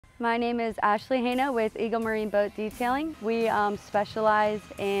My name is Ashley Hana with Eagle Marine Boat Detailing. We specialize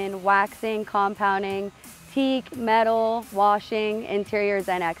in waxing, compounding, teak, metal, washing, interiors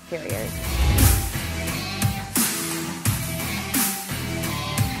and exteriors.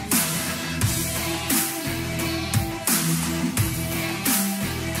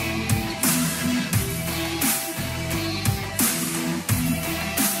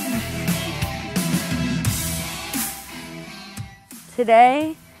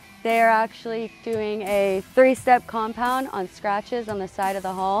 Today, they are actually doing a 3-step compound on scratches on the side of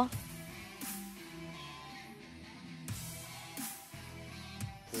the hull.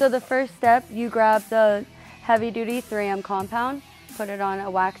 So the first step, you grab the heavy-duty 3M compound, put it on a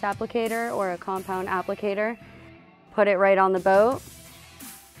wax applicator or a compound applicator, put it right on the boat,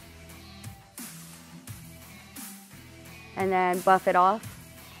 and then buff it off,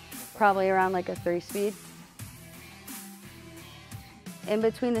 probably around like a 3-speed. In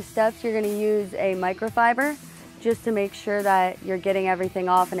between the steps, you're going to use a microfiber just to make sure that you're getting everything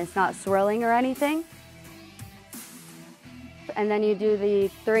off and it's not swirling or anything. And then you do the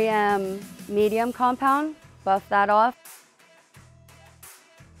 3M medium compound, buff that off.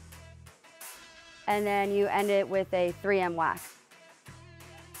 And then you end it with a 3M wax.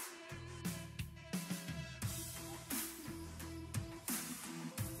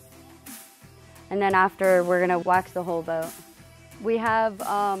 And then after, we're going to wax the whole boat. We have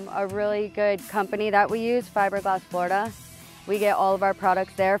a really good company that we use, Fiberglass Florida. We get all of our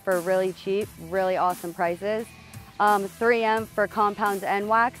products there for really cheap, really awesome prices. 3M for compounds and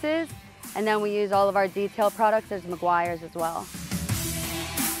waxes, and then we use all of our detail products as Meguiar's as well.